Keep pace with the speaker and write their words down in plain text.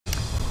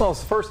Well,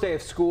 it's the first day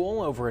of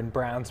school over in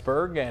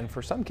Brownsburg, and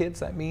for some kids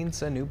that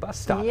means a new bus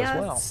stop as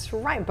well. That's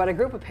right, but a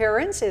group of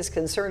parents is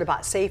concerned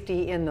about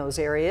safety in those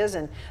areas,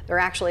 and they're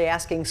actually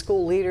asking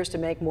school leaders to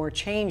make more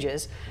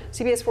changes.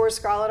 CBS 4's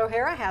Scarlett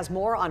O'Hara has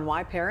more on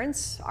why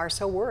parents are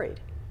so worried.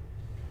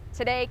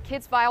 Today,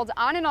 kids filed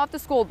on and off the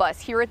school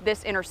bus here at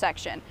this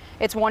intersection.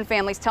 It's one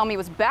family's tell me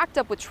was backed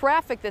up with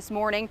traffic this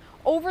morning,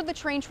 over the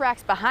train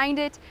tracks behind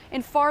it,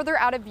 and farther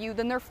out of view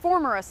than their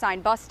former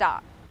assigned bus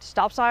stop.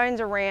 Stop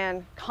signs are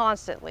ran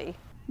constantly.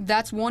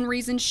 That's one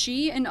reason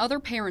she and other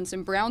parents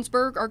in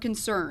Brownsburg are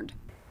concerned.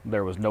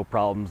 There was no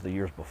problems the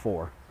years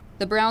before.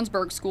 The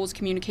Brownsburg School's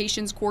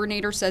communications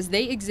coordinator says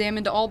they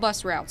examined all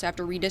bus routes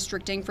after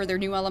redistricting for their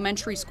new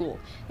elementary school.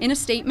 In a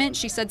statement,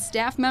 she said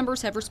staff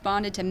members have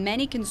responded to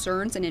many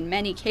concerns and in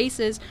many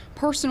cases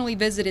personally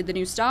visited the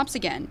new stops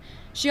again.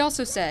 She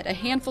also said a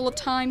handful of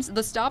times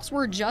the stops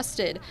were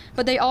adjusted,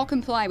 but they all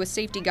comply with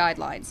safety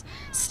guidelines.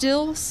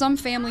 Still, some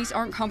families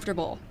aren't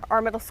comfortable.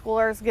 Our middle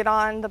schoolers get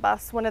on the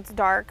bus when it's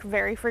dark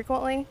very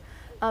frequently.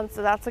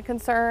 So that's a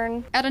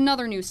concern. At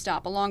another new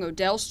stop along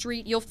Odell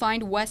Street, you'll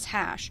find Wes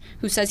Hash,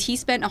 who says he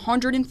spent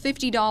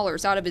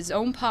 $150 out of his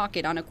own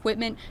pocket on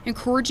equipment,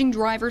 encouraging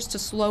drivers to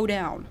slow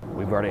down.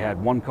 We've already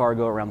had one car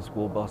go around the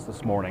school bus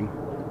this morning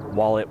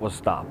while it was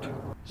stopped.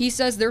 He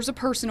says there's a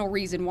personal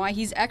reason why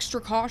he's extra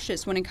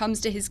cautious when it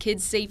comes to his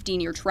kids' safety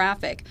near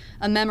traffic,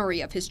 a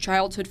memory of his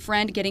childhood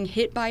friend getting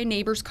hit by a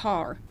neighbor's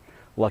car.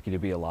 Lucky to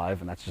be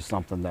alive, and that's just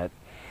something that,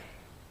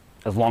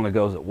 as long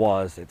ago as it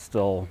was, it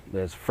still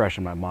is fresh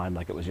in my mind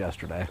like it was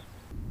yesterday.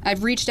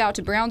 I've reached out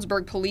to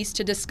Brownsburg police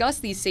to discuss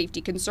these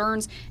safety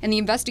concerns, and the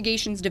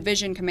investigations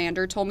division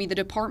commander told me the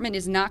department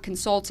is not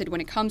consulted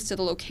when it comes to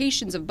the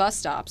locations of bus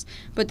stops,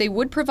 but they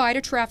would provide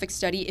a traffic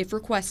study if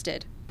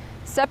requested.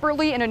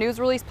 Separately, in a news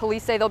release,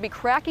 police say they'll be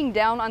cracking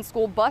down on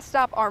school bus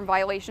stop arm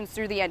violations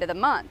through the end of the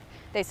month.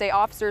 They say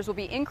officers will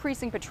be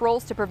increasing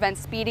patrols to prevent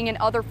speeding and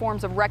other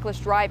forms of reckless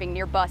driving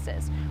near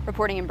buses.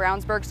 Reporting in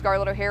Brownsburg,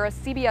 Scarlett O'Hara,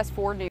 CBS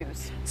 4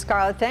 News.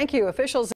 Scarlett, thank you. Officials